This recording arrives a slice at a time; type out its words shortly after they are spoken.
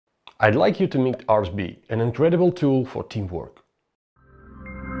I'd like you to meet Archbee, an incredible tool for teamwork.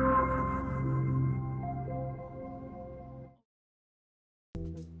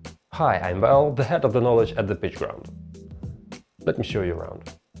 Hi, I'm Val, the head of the knowledge at the PitchGround. Let me show you around.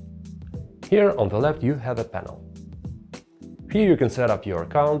 Here on the left you have a panel. Here you can set up your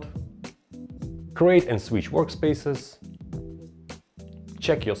account, create and switch workspaces,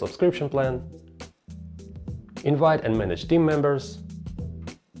 check your subscription plan, invite and manage team members,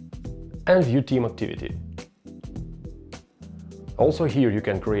 and view team activity. Also here you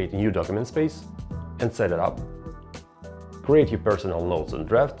can create a new document space and set it up, create your personal notes and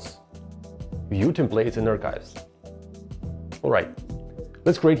drafts, view templates and archives. Alright,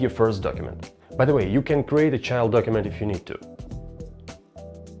 let's create your first document. By the way, you can create a child document if you need to.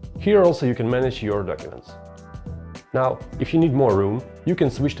 Here also you can manage your documents. Now, if you need more room, you can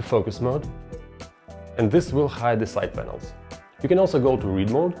switch to focus mode, and this will hide the side panels. You can also go to read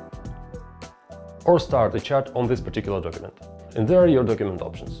mode or start a chat on this particular document. And there are your document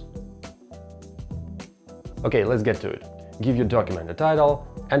options. Okay, let's get to it. Give your document a title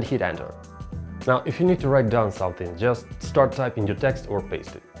and hit enter. Now, if you need to write down something, just start typing your text or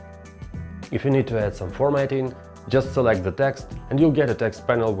paste it. If you need to add some formatting, just select the text and you'll get a text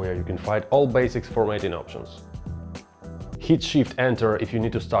panel where you can find all basic formatting options. Hit Shift Enter if you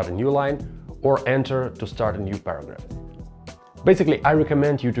need to start a new line or Enter to start a new paragraph. Basically, I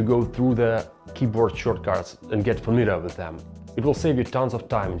recommend you to go through the keyboard shortcuts and get familiar with them. It will save you tons of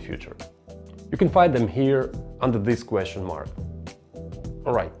time in future. You can find them here under this question mark.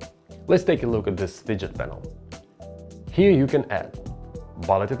 Alright, let's take a look at this widget panel. Here you can add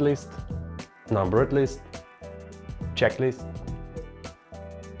bulleted list, numbered list, checklist,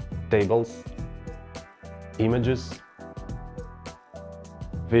 tables, images,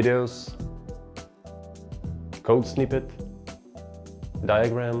 videos, code snippet,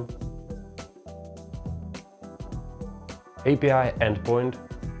 diagram, API endpoint,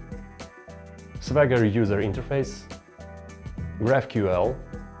 Swagger user interface, GraphQL,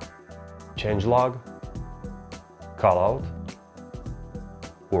 changelog, callout,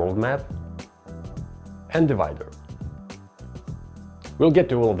 world map, and divider. We'll get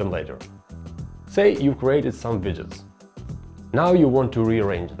to all of them later. Say you've created some widgets. Now you want to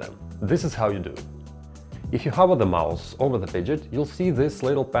rearrange them. This is how you do it. If you hover the mouse over the widget, you'll see this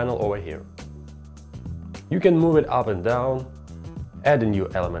little panel over here. You can move it up and down, add a new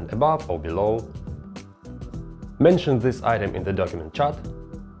element above or below, mention this item in the document chat,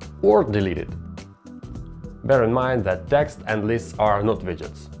 or delete it. Bear in mind that text and lists are not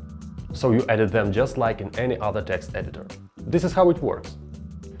widgets, so you edit them just like in any other text editor. This is how it works.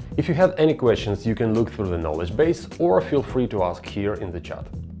 If you have any questions, you can look through the knowledge base or feel free to ask here in the chat.